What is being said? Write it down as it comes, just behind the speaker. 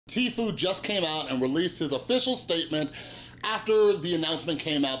Tfue just came out and released his official statement after the announcement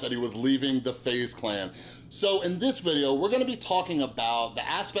came out that he was leaving the FaZe Clan. So in this video, we're gonna be talking about the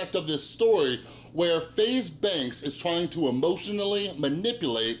aspect of this story where FaZe Banks is trying to emotionally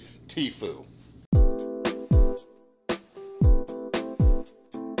manipulate Tfue.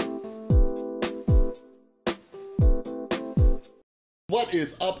 What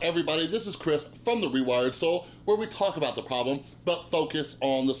is up, everybody? This is Chris from The Rewired Soul, where we talk about the problem, but focus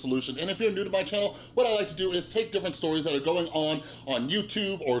on the solution. And if you're new to my channel, what I like to do is take different stories that are going on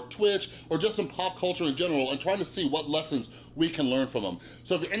YouTube or Twitch, or just in pop culture in general, and trying to see what lessons we can learn from them.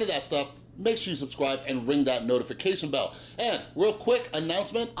 So if you're into that stuff, make sure you subscribe and ring that notification bell. And real quick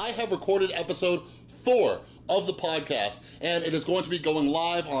announcement, I have recorded episode 4 of the podcast, and it is going to be going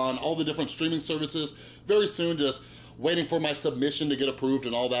live on all the different streaming services very soon, just waiting for my submission to get approved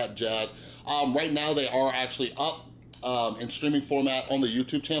and all that jazz. Right now they are actually up in streaming format on the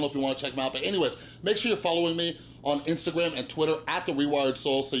YouTube channel if you want to check them out. But anyways, make sure you're following me on Instagram and Twitter at The Rewired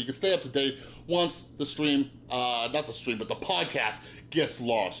Soul so you can stay up to date once the stream, not the stream, but the podcast gets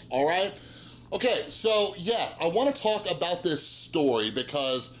launched, all right? Okay, so yeah, I want to talk about this story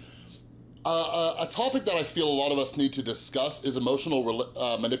because a topic that I feel a lot of us need to discuss is emotional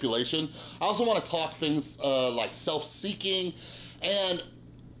manipulation. I also want to talk things like self-seeking, and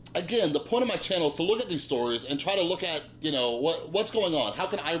again, the point of my channel is to look at these stories and try to look at, you know, what's going on? How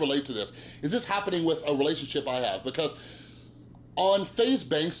can I relate to this? Is this happening with a relationship I have? Because on FaZe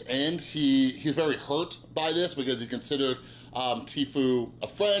Banks' end, he's very hurt by this because he considered Tfue a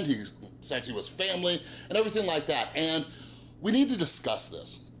friend, he says he was family, and everything like that. And we need to discuss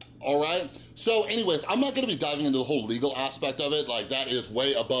this. All right, so anyways, I'm not gonna be diving into the whole legal aspect of it, like that is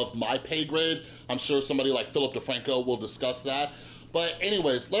way above my pay grade. I'm sure somebody like Philip DeFranco will discuss that. But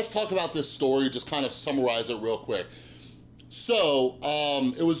anyways, let's talk about this story, just kind of summarize it real quick. So,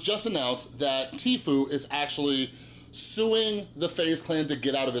 it was just announced that Tfue is actually suing the FaZe Clan to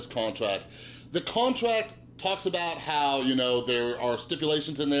get out of his contract. The contract talks about how, you know, there are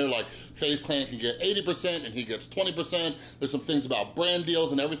stipulations in there, like FaZe Clan can get 80% and he gets 20%. There's some things about brand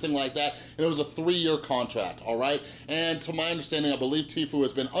deals and everything like that. And it was a 3-year contract, all right? And to my understanding, I believe Tfue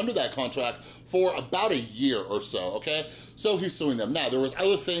has been under that contract for about a year or so, okay? So he's suing them. Now, there was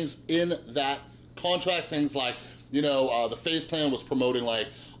other things in that contract, things like, you know, the FaZe Clan was promoting like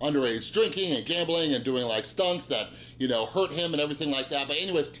underage drinking and gambling and doing like stunts that, you know, hurt him and everything like that. But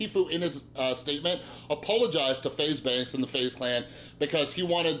anyways, Tfue in his statement apologized to FaZe Banks and the FaZe Clan because he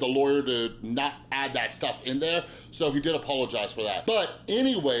wanted the lawyer to not add that stuff in there. So he did apologize for that. But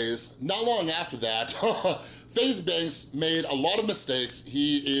anyways, not long after that, FaZe Banks made a lot of mistakes.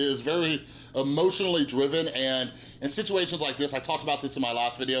 He is very emotionally driven, and in situations like this, I talked about this in my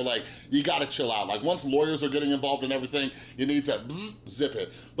last video, like, you gotta chill out. Like, once lawyers are getting involved in everything, you need to zip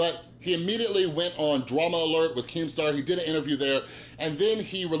it. But he immediately went on Drama Alert with Keemstar. He did an interview there, and then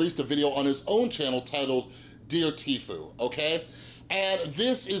he released a video on his own channel titled Dear Tfue, okay? And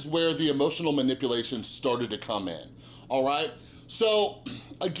this is where the emotional manipulation started to come in, all right? So,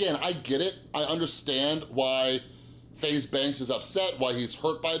 again, I get it. I understand why FaZe Banks is upset, why he's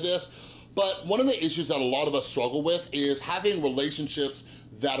hurt by this. But one of the issues that a lot of us struggle with is having relationships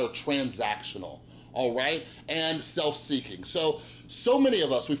that are transactional, all right? And self-seeking. So many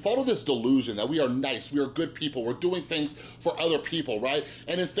of us, we follow this delusion that we are nice, we are good people, we're doing things for other people, right?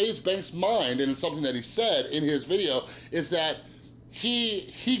 And in FaZe Banks' mind, and it's something that he said in his video, is that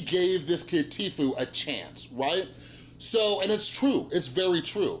he gave this kid Tfue a chance, right? So, and it's true, it's very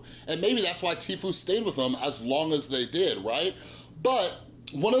true. And maybe that's why Tfue stayed with him as long as they did, right? But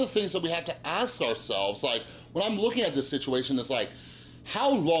one of the things that we have to ask ourselves, like, when I'm looking at this situation, is like, how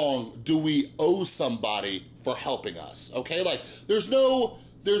long do we owe somebody for helping us, okay? Like, there's no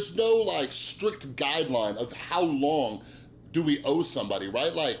like strict guideline of how long do we owe somebody,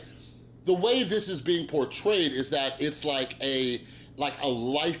 right? Like, the way this is being portrayed is that it's like a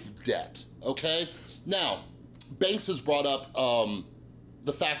life debt, okay? Now, Banks has brought up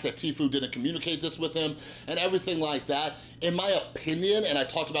the fact that Tfue didn't communicate this with him and everything like that. In my opinion, and I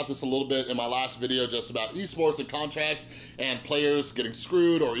talked about this a little bit in my last video just about esports and contracts and players getting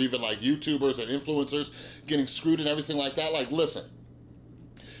screwed, or even like YouTubers and influencers getting screwed and everything like that. Like, listen,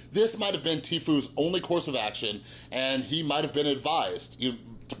 this might have been Tfue's only course of action, and he might have been advised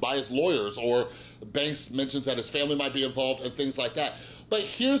by his lawyers, or Banks mentions that his family might be involved and things like that. But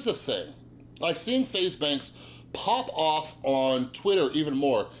here's the thing, like, seeing FaZe Banks pop off on Twitter even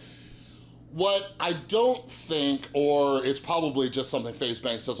more, what I don't think, or it's probably just something FaZe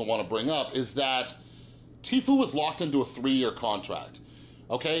Banks doesn't want to bring up, is that Tfue was locked into a 3-year contract,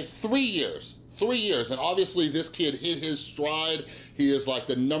 okay? 3 years. 3 years, and obviously this kid hit his stride. He is like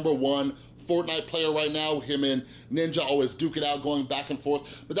the #1 Fortnite player right now. Him and Ninja always duke it out, going back and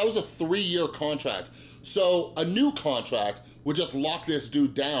forth, but that was a 3-year contract. So a new contract would just lock this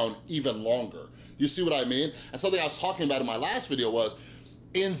dude down even longer. You see what I mean? And something I was talking about in my last video was,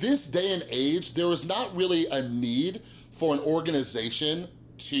 in this day and age, there is not really a need for an organization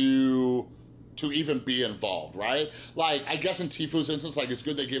to even be involved, right? Like, I guess in Tfue's instance, like, it's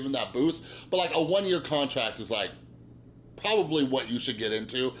good they give him that boost, but like a 1-year contract is like probably what you should get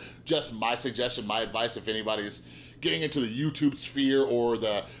into. Just my suggestion, my advice, if anybody's getting into the YouTube sphere or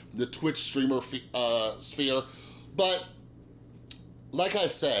the Twitch streamer sphere. But like I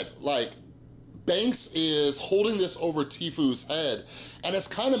said, like, Banks is holding this over Tfue's head, and it's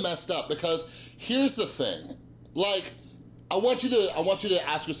kind of messed up, because here's the thing. Like, I want you to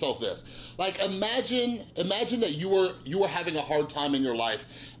ask yourself this. Like, imagine that you were having a hard time in your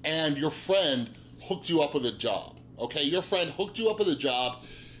life, and your friend hooked you up with a job, okay? Your friend hooked you up with a job.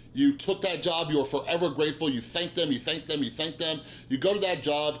 You took that job, you were forever grateful, you thank them, you thank them, you thank them. You go to that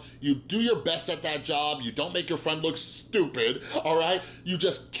job, you do your best at that job, you don't make your friend look stupid, all right? You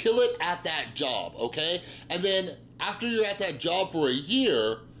just kill it at that job, okay? And then after you're at that job for a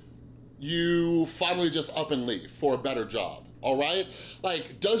year, you finally just up and leave for a better job, all right?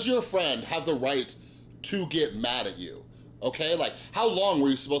 Like, does your friend have the right to get mad at you, okay? Like, how long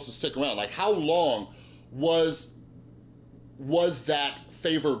were you supposed to stick around? Like, how long was that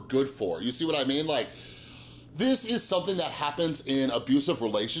favor good for? You see what I mean? Like, this is something that happens in abusive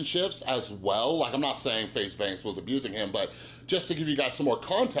relationships as well. Like, I'm not saying FaZe Banks was abusing him, but just to give you guys some more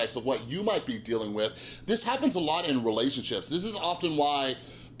context of what you might be dealing with, this happens a lot in relationships. This is often why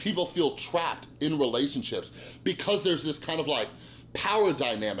people feel trapped in relationships, because there's this kind of like power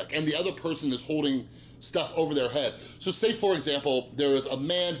dynamic and the other person is holding stuff over their head. So say, for example, there is a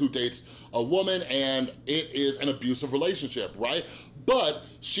man who dates a woman and it is an abusive relationship, right? But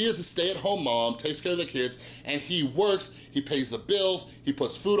she is a stay-at-home mom, takes care of the kids, and he works, he pays the bills, he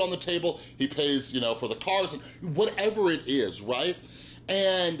puts food on the table, he pays, you know, for the cars, and whatever it is, right?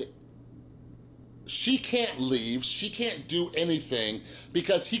 And she can't leave, she can't do anything,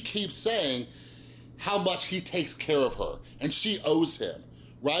 because he keeps saying how much he takes care of her, and she owes him,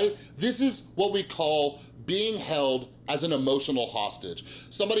 right? This is what we call being held as an emotional hostage.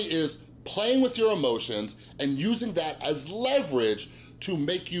 Somebody is playing with your emotions and using that as leverage to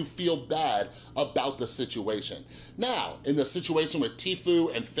make you feel bad about the situation. Now, in the situation with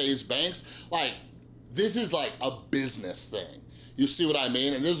Tfue and FaZe Banks, like, this is like a business thing. You see what I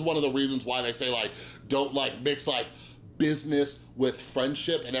mean? And this is one of the reasons why they say, like, don't like mix like business with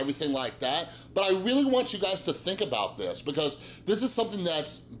friendship and everything like that. But I really want you guys to think about this, because this is something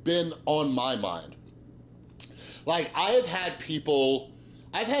that's been on my mind. Like, I've had people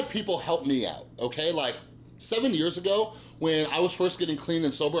help me out, okay? Like, 7 years ago, when I was first getting clean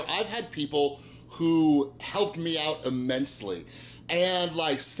and sober, I've had people who helped me out immensely. And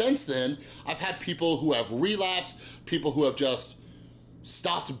like, since then, I've had people who have relapsed, people who have just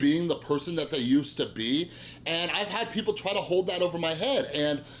stopped being the person that they used to be. And I've had people try to hold that over my head,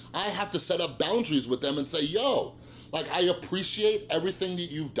 and I have to set up boundaries with them and say, yo, like, I appreciate everything that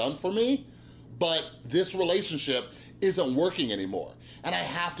you've done for me, but this relationship isn't working anymore. And I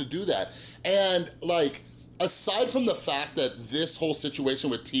have to do that. And like, aside from the fact that this whole situation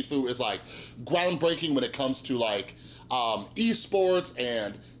with Tfue is like groundbreaking when it comes to like esports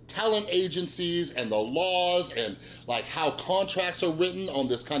and talent agencies and the laws and like how contracts are written on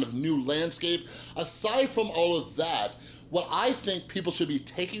this kind of new landscape, aside from all of that, what I think people should be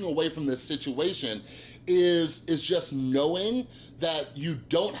taking away from this situation is just knowing that you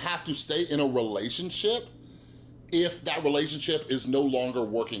don't have to stay in a relationship if that relationship is no longer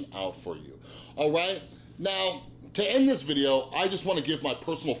working out for you, all right? Now, to end this video, I just wanna give my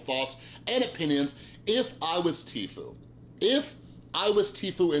personal thoughts and opinions if I was Tfue. If I was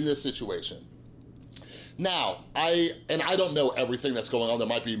Tfue in this situation. Now, I don't know everything that's going on. There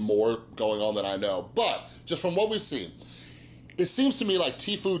might be more going on than I know, but just from what we've seen, it seems to me like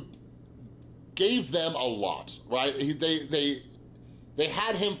Tfue gave them a lot, right? They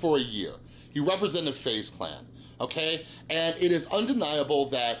had him for a year. He represented FaZe Clan, okay? And it is undeniable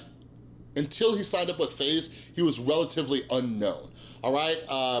that until he signed up with FaZe, he was relatively unknown, all right?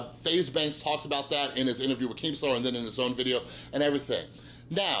 FaZe Banks talks about that in his interview with Keemstar and then in his own video and everything.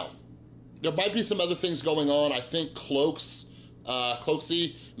 Now, there might be some other things going on. I think Cloaksy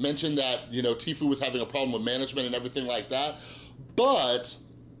mentioned that, you know, Tfue was having a problem with management and everything like that, but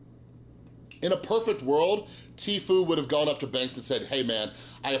in a perfect world, Tfue would have gone up to Banks and said, hey man,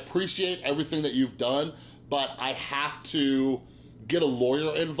 I appreciate everything that you've done, but I have to get a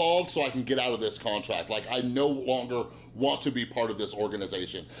lawyer involved so I can get out of this contract. Like, I no longer want to be part of this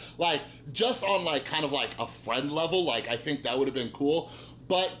organization. Like, just on like, kind of like a friend level, like, I think that would have been cool,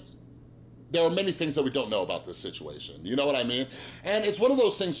 but there are many things that we don't know about this situation. You know what I mean? And it's one of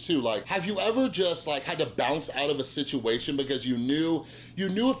those things too, like, have you ever just like had to bounce out of a situation because you knew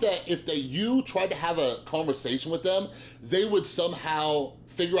if you tried to have a conversation with them, they would somehow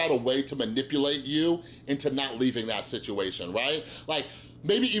figure out a way to manipulate you into not leaving that situation, right? Like,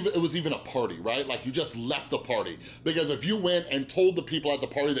 maybe even it was even a party, right? Like, you just left the party. Because if you went and told the people at the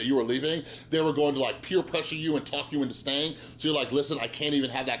party that you were leaving, they were going to like peer pressure you and talk you into staying. So you're like, listen, I can't even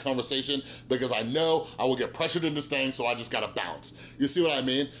have that conversation because I know I will get pressured into staying, so I just gotta bounce. You see what I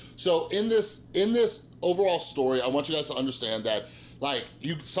mean? So in this overall story, I want you guys to understand that, like,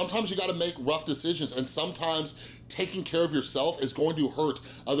 sometimes you gotta make rough decisions, and sometimes taking care of yourself is going to hurt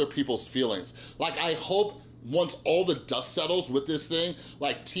other people's feelings. Like, I hope once all the dust settles with this thing,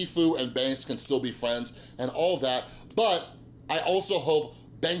 like, Tfue and Banks can still be friends and all that, but I also hope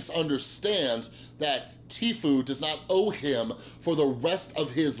Banks understands that Tfue does not owe him for the rest of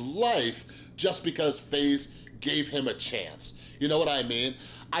his life just because FaZe gave him a chance. You know what I mean?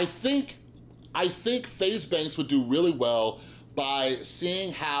 I think FaZe Banks would do really well by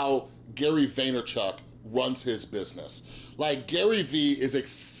seeing how Gary Vaynerchuk runs his business. Like, Gary V is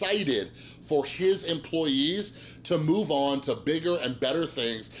excited for his employees to move on to bigger and better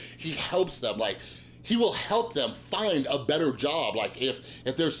things. He helps them, like, he will help them find a better job. Like, if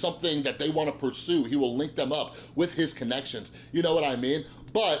there's something that they want to pursue, he will link them up with his connections. You know what I mean?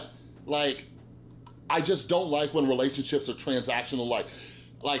 But, like, I just don't like when relationships are transactional.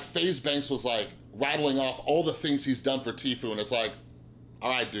 Like FaZe Banks was like rattling off all the things he's done for Tfue, and it's like, all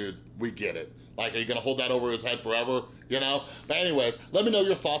right, dude, we get it. Like, are you gonna hold that over his head forever, you know? But anyways, let me know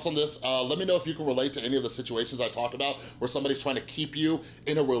your thoughts on this. Let me know if you can relate to any of the situations I talked about where somebody's trying to keep you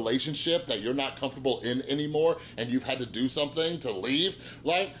in a relationship that you're not comfortable in anymore and you've had to do something to leave,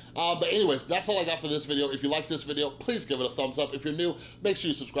 right? But anyways, that's all I got for this video. If you like this video, please give it a thumbs up. If you're new, make sure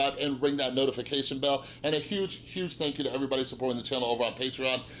you subscribe and ring that notification bell. And a huge, huge thank you to everybody supporting the channel over on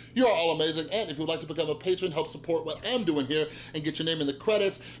Patreon. You are all amazing. And if you would like to become a patron, help support what I'm doing here and get your name in the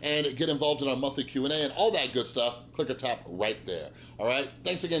credits and get involved in our monthly Q&A and all that good stuff, click or tap right there. All right?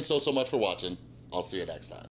 Thanks again so much for watching. I'll see you next time.